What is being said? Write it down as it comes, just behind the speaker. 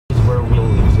where we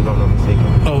live, if I'm not mistaken.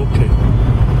 Oh, okay.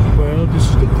 Well, this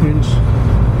is the Queens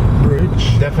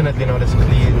Bridge. Definitely not as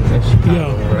clean as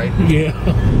Chicago, right? Yeah.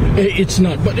 It's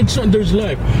not, but it's not. There's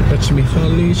life. That's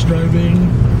Michalis driving.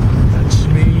 That's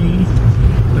me.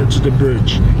 That's the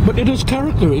bridge. But it has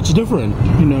character. It's different,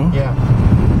 you know. Yeah.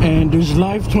 And there's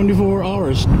life 24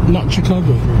 hours. Not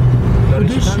Chicago. Not in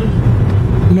Chicago?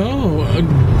 No.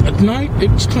 At night,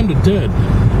 it's kind of dead.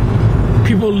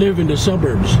 People live in the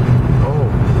suburbs. Oh.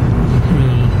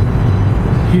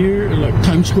 Here, like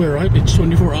Times Square, right? It's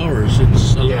 24 hours.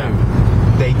 It's alive.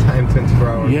 Yeah. Daytime, 24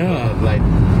 hours. Yeah. Light.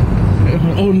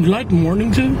 Oh, light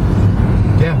morning too?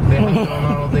 Yeah, they have it on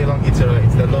all day long. It's the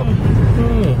law.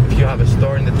 If you have a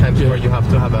store in the Times Square, you have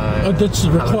to have a... that's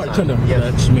required, kind of. Yes.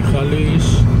 That's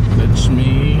Michalis. That's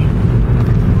me.